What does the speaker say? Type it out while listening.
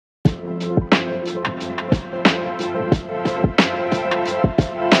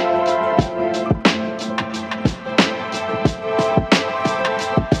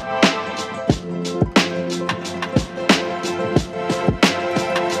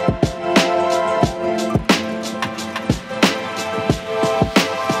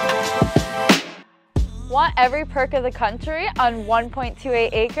every perk of the country on 1.28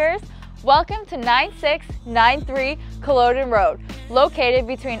 acres. Welcome to 9693 Culloden Road, located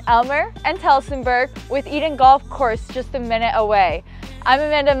between Elmer and Tellsonburg, with Eden Golf Course just a minute away. I'm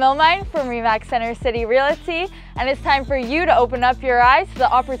Amanda Milmine from Remax Center City Realty, and it's time for you to open up your eyes to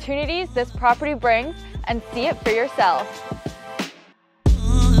the opportunities this property brings and see it for yourself.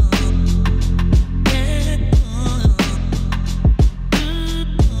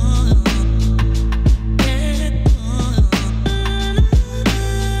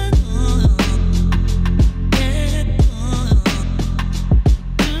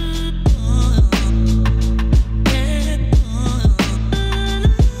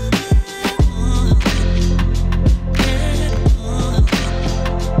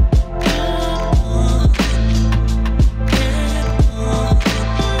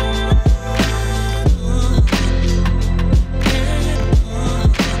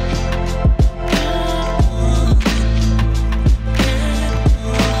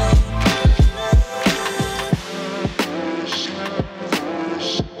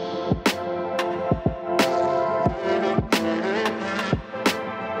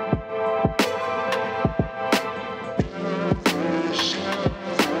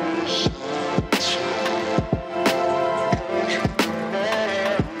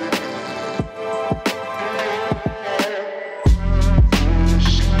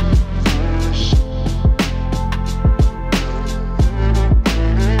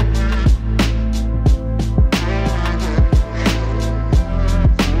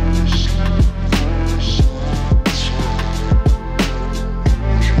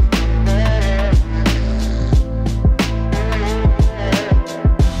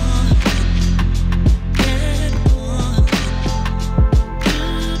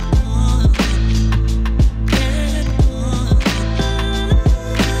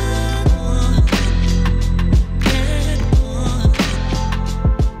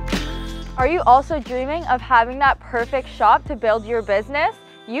 Are you also dreaming of having that perfect shop to build your business?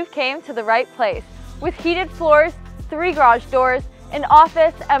 You've came to the right place. With heated floors, 3 garage doors, an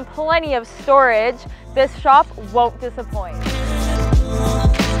office, and plenty of storage, this shop won't disappoint.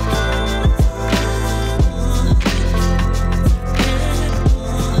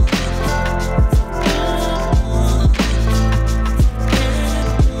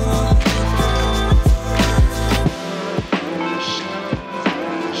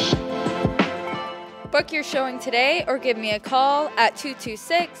 Book your showing today or give me a call at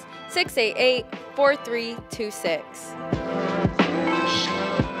 226-688-4326.